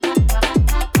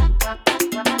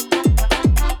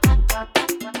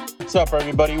What's up,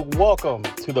 everybody? Welcome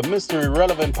to the Mr.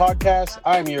 Irrelevant podcast.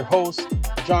 I'm your host,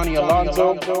 Johnny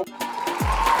Alonso.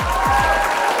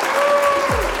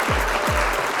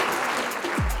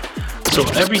 So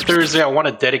every Thursday, I want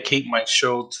to dedicate my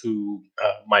show to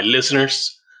my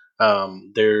listeners.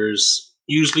 There's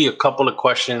usually a couple of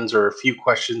questions or a few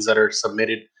questions that are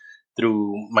submitted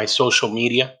through my social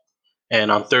media. And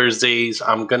on Thursdays,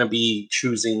 I'm going to be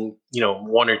choosing,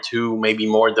 one or two, maybe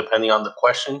more, depending on the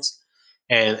questions.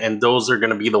 And those are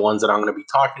going to be the ones that I'm going to be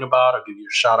talking about. I'll give you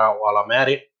a shout out while I'm at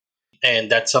it. And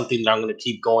that's something that I'm going to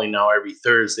keep going now every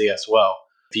Thursday as well.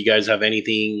 If you guys have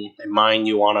anything in mind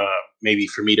you want to maybe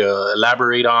for me to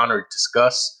elaborate on or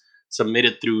discuss, submit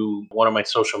it through one of my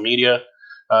social media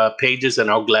pages, and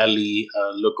I'll gladly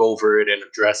look over it and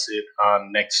address it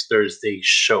on next Thursday's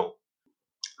show.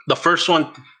 The first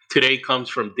one today comes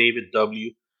from David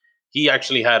W. He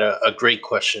actually had a great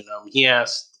question. He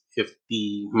asked if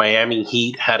the Miami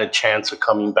Heat had a chance of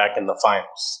coming back in the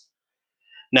finals.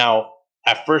 Now,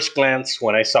 at first glance,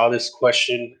 when I saw this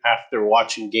question after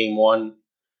watching game one,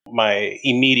 my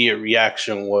immediate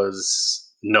reaction was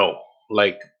no,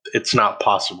 like it's not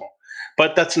possible.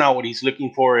 But that's not what he's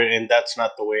looking for, and that's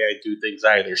not the way I do things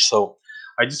either. So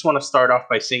I just want to start off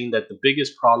by saying that the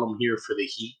biggest problem here for the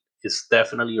Heat is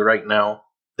definitely right now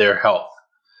their health.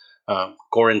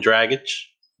 Goran Dragic,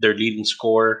 their leading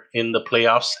scorer in the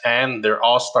playoffs, and their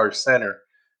all-star center,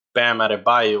 Bam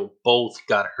Adebayo, both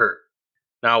got hurt.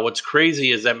 Now, what's crazy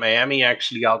is that Miami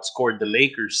actually outscored the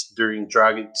Lakers during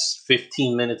Dragic's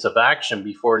 15 minutes of action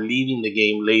before leaving the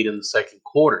game late in the second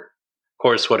quarter. Of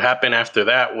course, what happened after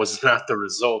that was not the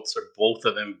results of both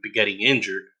of them getting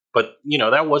injured, but,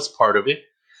 that was part of it.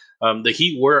 The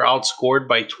Heat were outscored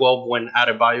by 12 when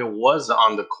Adebayo was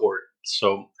on the court.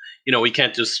 So, we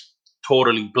can't just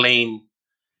totally blame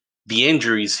the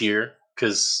injuries here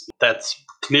because that's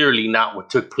clearly not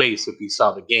what took place if you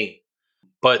saw the game.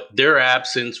 But their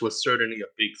absence was certainly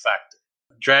a big factor.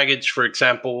 Dragic, for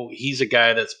example, he's a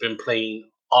guy that's been playing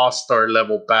all-star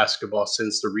level basketball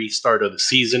since the restart of the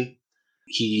season.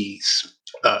 He's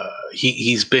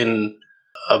been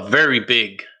a very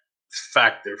big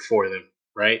factor for them,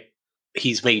 right?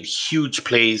 He's made huge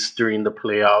plays during the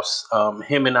playoffs.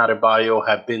 Him and Adebayo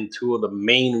have been two of the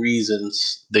main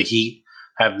reasons the Heat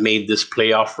have made this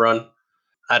playoff run.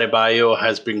 Adebayo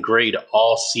has been great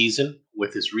all season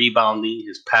with his rebounding,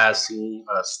 his passing,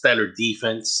 stellar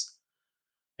defense.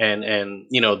 And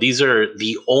these are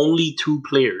the only two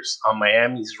players on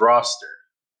Miami's roster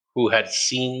who had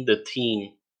seen the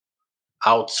team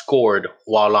outscored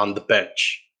while on the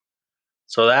bench.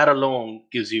 So that alone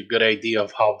gives you a good idea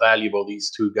of how valuable these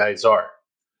two guys are.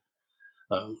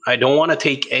 I don't want to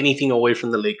take anything away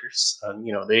from the Lakers.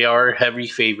 They are heavy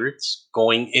favorites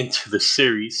going into the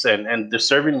series, and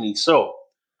deservingly so.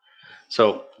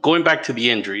 So going back to the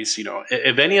injuries,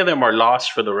 if any of them are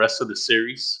lost for the rest of the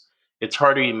series, it's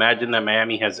hard to imagine that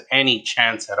Miami has any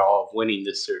chance at all of winning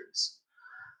this series.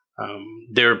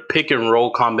 Their pick and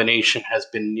roll combination has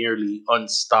been nearly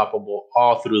unstoppable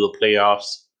all through the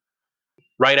playoffs.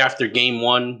 Right after game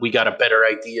one, we got a better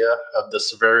idea of the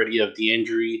severity of the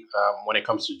injury when it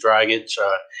comes to Dragic.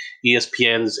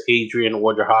 ESPN's Adrian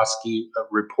Wojciechowski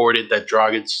reported that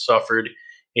Dragic suffered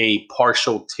a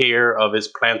partial tear of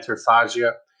his plantar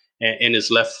fascia in his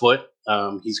left foot.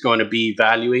 He's going to be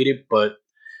evaluated, but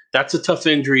that's a tough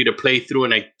injury to play through,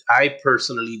 and I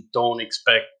personally don't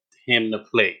expect him to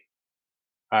play.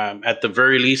 At the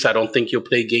very least, I don't think he'll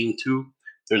play game two.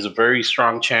 There's a very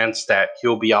strong chance that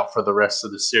he'll be out for the rest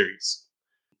of the series.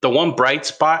 The one bright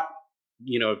spot,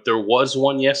 if there was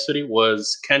one yesterday,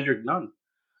 was Kendrick Nunn.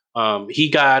 He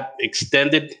got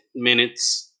extended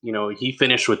minutes. He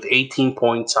finished with 18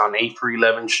 points on 8 for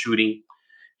 11 shooting.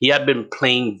 He had been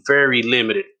playing very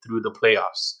limited through the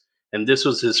playoffs, and this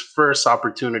was his first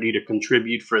opportunity to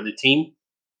contribute for the team.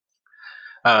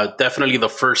 Definitely the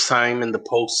first time in the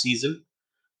postseason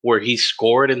where he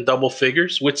scored in double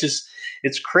figures,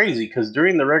 it's crazy because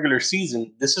during the regular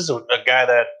season, this is a guy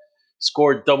that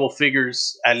scored double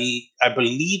figures. I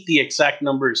believe the exact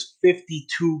number is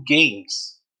 52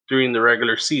 games during the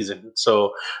regular season.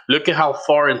 So look at how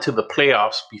far into the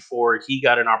playoffs before he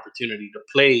got an opportunity to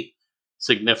play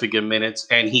significant minutes,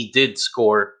 and he did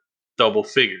score double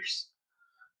figures.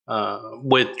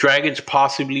 With Dragic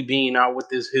possibly being out with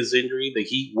his injury, the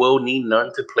Heat will need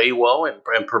Nunn to play well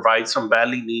and provide some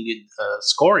badly needed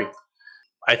scoring.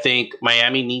 I think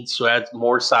Miami needs to add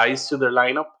more size to their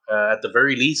lineup. At the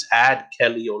very least, add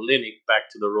Kelly Olynyk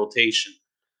back to the rotation.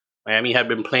 Miami had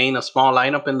been playing a small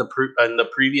lineup in the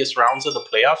previous rounds of the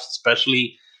playoffs,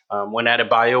 especially when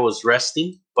Adebayo was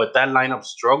resting, but that lineup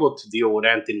struggled to deal with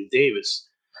Anthony Davis.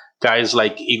 Guys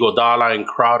like Iguodala and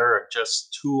Crowder are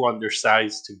just too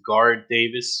undersized to guard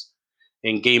Davis.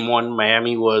 In game one,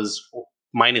 Miami was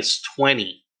minus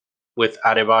 20 with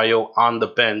Adebayo on the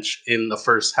bench in the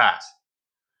first half.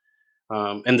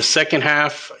 In the second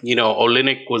half,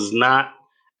 Olenek was not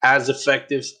as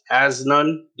effective as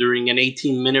none during an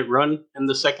 18-minute run in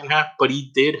the second half, but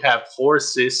he did have 4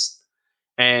 assists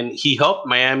and he helped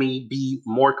Miami be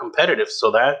more competitive.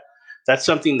 So that's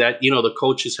something that the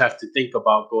coaches have to think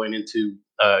about going into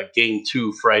game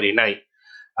two Friday night.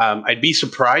 I'd be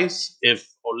surprised if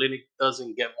Olenek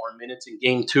doesn't get more minutes in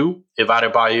game two if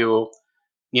Adebayo,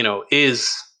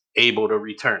 is able to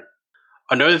return.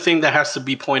 Another thing that has to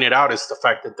be pointed out is the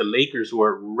fact that the Lakers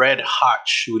were red hot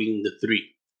shooting the three.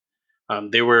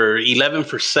 They were 11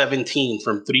 for 17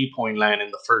 from 3-point line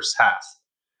in the first half.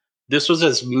 This was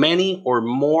as many or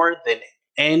more than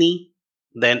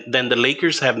the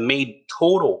Lakers have made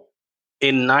total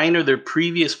in 9 of their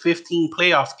previous 15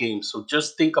 playoff games. So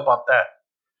just think about that.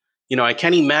 I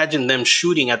can't imagine them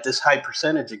shooting at this high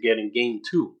percentage again in game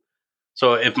two.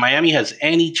 So if Miami has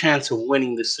any chance of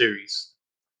winning the series,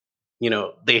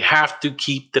 they have to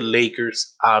keep the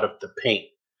Lakers out of the paint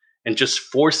and just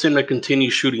force them to continue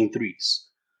shooting threes.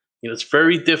 It's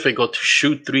very difficult to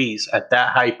shoot threes at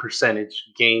that high percentage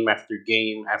game after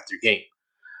game after game.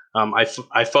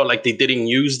 I felt like they didn't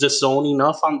use the zone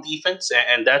enough on defense,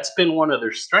 and that's been one of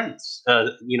their strengths,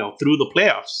 through the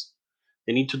playoffs.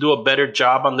 They need to do a better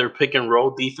job on their pick and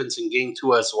roll defense in game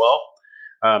two as well.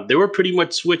 They were pretty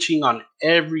much switching on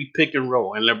every pick and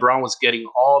roll, and LeBron was getting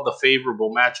all the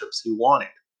favorable matchups he wanted.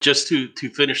 Just to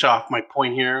finish off my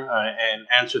point here and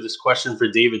answer this question for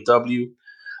David W.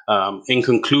 In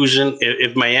conclusion,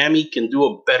 if Miami can do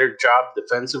a better job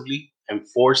defensively and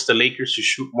force the Lakers to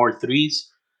shoot more threes,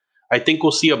 I think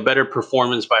we'll see a better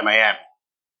performance by Miami.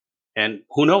 And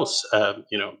who knows?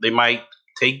 They might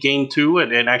take game two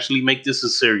and actually make this a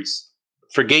series.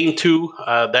 For game two,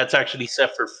 that's actually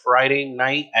set for Friday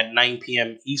night at 9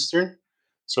 p.m. Eastern.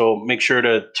 So make sure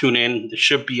to tune in. It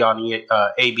should be on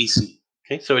ABC.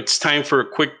 Okay, so it's time for a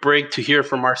quick break to hear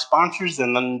from our sponsors,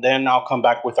 and then I'll come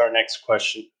back with our next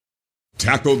question.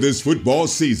 Tackle this football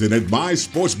season at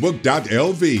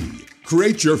mysportsbook.lv.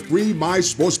 Create your free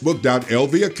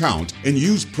mysportsbook.lv account and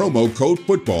use promo code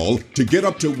FOOTBALL to get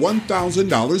up to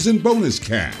 $1,000 in bonus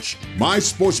cash.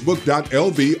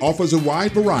 mysportsbook.lv offers a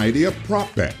wide variety of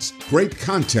prop bets, great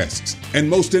contests, and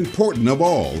most important of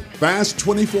all, fast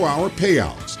 24-hour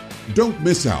payouts. Don't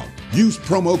miss out. Use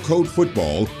promo code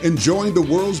FOOTBALL and join the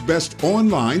world's best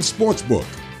online sportsbook.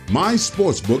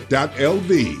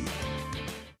 mysportsbook.lv.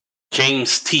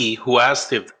 James T., who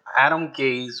asked if Adam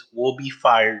Gase will be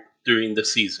fired during the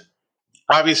season.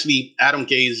 Obviously, Adam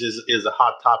Gase is a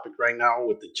hot topic right now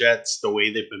with the Jets, the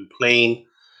way they've been playing,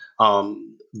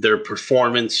 their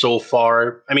performance so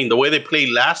far. I mean, the way they played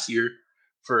last year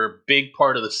for a big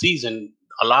part of the season,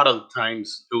 a lot of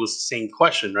times it was the same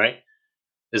question, right?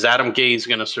 Is Adam Gase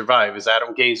going to survive? Is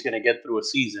Adam Gase going to get through a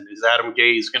season? Is Adam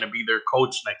Gase going to be their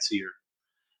coach next year?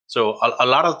 So a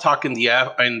lot of talk in the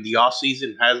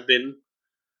offseason has been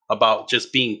about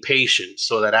just being patient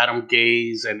so that Adam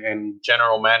Gase and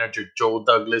general manager Joe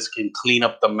Douglas can clean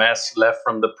up the mess left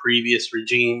from the previous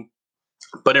regime.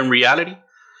 But in reality,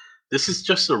 this is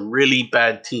just a really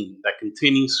bad team that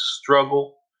continues to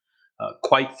struggle.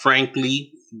 Quite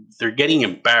frankly, they're getting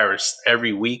embarrassed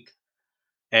every week.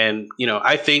 And,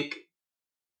 I think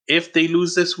if they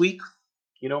lose this week,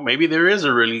 maybe there is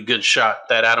a really good shot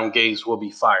that Adam Gase will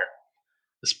be fired,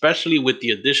 especially with the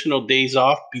additional days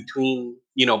off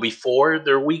before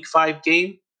their week 5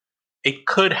 game. It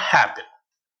could happen,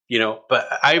 but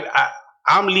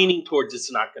I'm leaning towards it's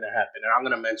not going to happen. And I'm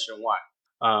going to mention why.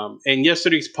 In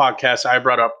yesterday's podcast, I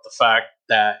brought up the fact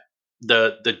that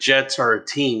the Jets are a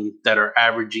team that are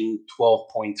averaging 12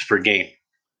 points per game,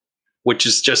 which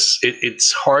is just,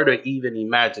 it's hard to even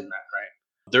imagine that, right?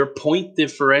 Their point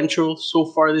differential so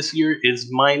far this year is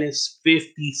minus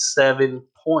 57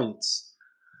 points,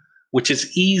 which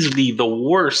is easily the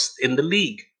worst in the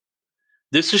league.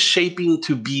 This is shaping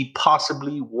to be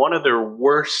possibly one of their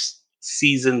worst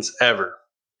seasons ever.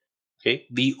 Okay,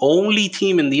 the only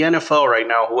team in the NFL right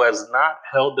now who has not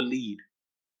held the lead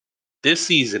this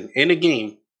season in a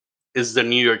game is the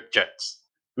New York Jets.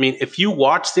 I mean, if you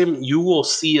watch them, you will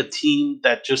see a team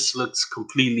that just looks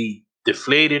completely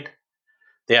deflated.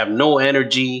 They have no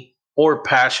energy or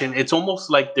passion. It's almost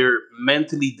like they're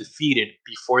mentally defeated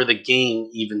before the game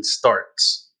even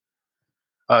starts.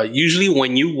 Usually,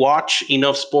 when you watch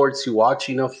enough sports, you watch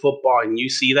enough football, and you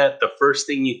see that, the first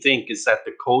thing you think is that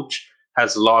the coach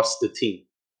has lost the team,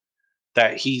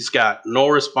 that he's got no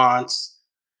response.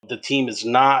 The team is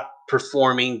not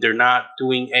performing. They're not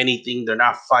doing anything. They're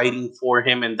not fighting for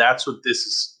him. And that's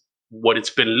what it's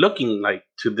been looking like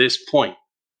to this point.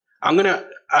 I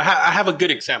have a good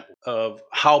example of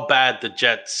how bad the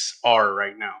Jets are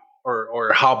right now,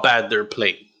 or how bad they're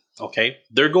playing. Okay.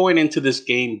 They're going into this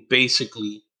game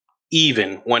basically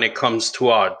even when it comes to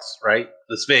odds, right?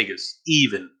 Las Vegas,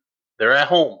 even. They're at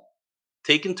home.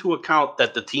 Take into account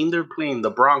that the team they're playing, the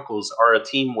Broncos, are a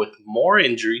team with more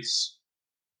injuries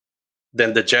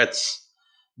than the Jets.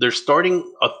 They're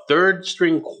starting a third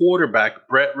string quarterback,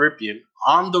 Brett Ripien,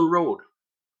 on the road.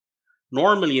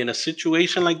 Normally, in a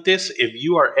situation like this, if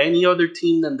you are any other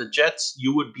team than the Jets,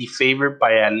 you would be favored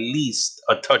by at least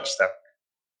a touchdown.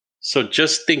 So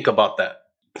just think about that.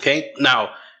 Okay.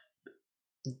 Now,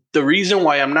 the reason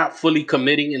why I'm not fully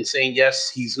committing and saying, yes,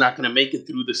 he's not going to make it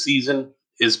through the season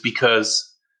is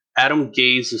because Adam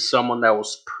Gase is someone that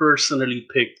was personally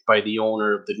picked by the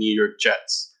owner of the New York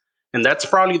Jets. And that's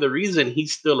probably the reason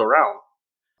he's still around.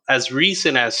 As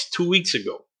recent as 2 weeks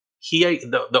ago,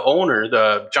 the owner,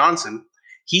 the Johnson,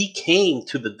 he came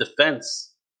to the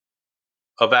defense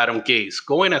of Adam Gase,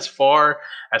 going as far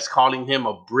as calling him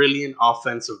a brilliant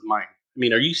offensive mind. I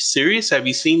mean, are you serious? Have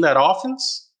you seen that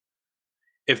offense?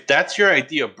 If that's your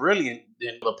idea of brilliant,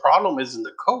 then the problem isn't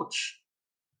the coach,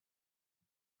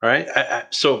 right?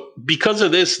 So because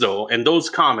of this, though, and those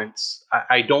comments,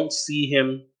 I don't see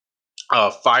him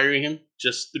firing him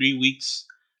just 3 weeks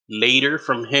later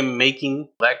from him making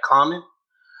that comment.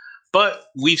 But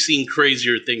we've seen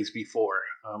crazier things before.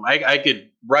 I could,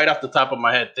 right off the top of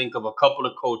my head, think of a couple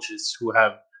of coaches who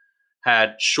have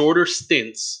had shorter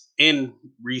stints in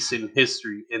recent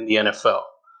history in the NFL.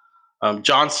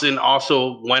 Johnson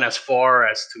also went as far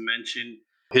as to mention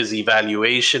his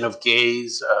evaluation of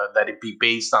Gase, that it be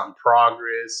based on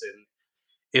progress, and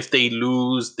if they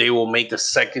lose, they will make a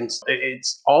second.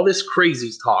 It's all this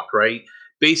crazy talk, right?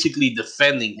 Basically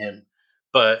defending him.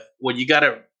 But what you got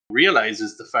to realize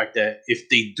is the fact that if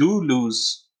they do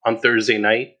lose on Thursday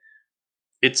night,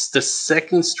 it's the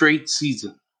second straight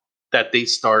season that they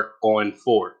start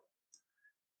 0-4.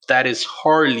 That is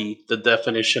hardly the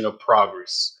definition of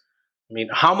progress. I mean,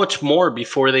 how much more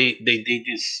before they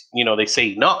just, they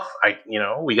say enough?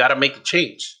 We got to make a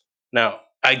change. Now,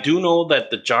 I do know that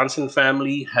the Johnson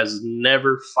family has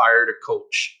never fired a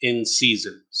coach in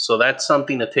season. So that's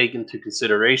something to take into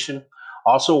consideration.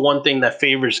 Also, one thing that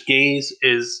favors Gase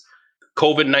is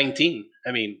COVID-19.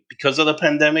 I mean, because of the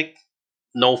pandemic,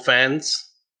 no fans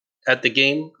at the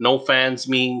game. No fans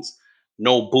means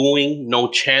no booing, no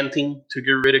chanting to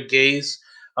get rid of Gase.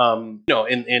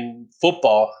 In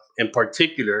football in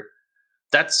particular,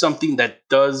 that's something that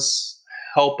does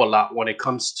help a lot when it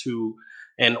comes to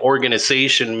an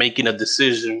organization making a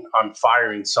decision on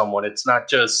firing someone. It's not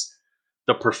just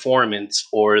the performance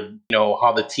or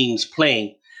how the team's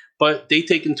playing, but they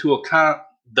take into account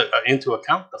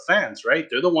the fans, right?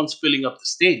 They're the ones filling up the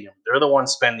stadium. They're the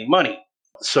ones spending money.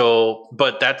 So,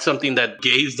 but that's something that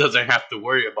Gase doesn't have to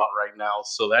worry about right now.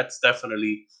 So that's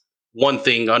definitely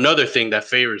another thing that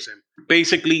favors him.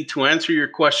 Basically, to answer your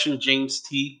question, James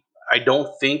T., I don't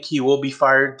think he will be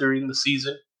fired during the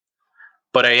season,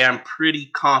 but I am pretty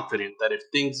confident that if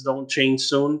things don't change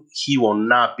soon, he will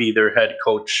not be their head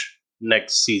coach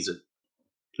next season.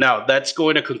 Now, that's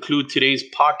going to conclude today's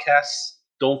podcast.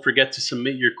 Don't forget to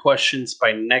submit your questions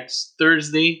by next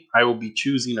Thursday. I will be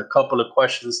choosing a couple of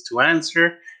questions to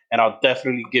answer, and I'll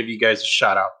definitely give you guys a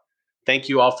shout out. Thank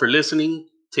you all for listening.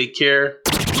 Take care.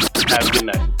 Have a good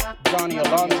night. Johnny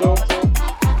Alonso.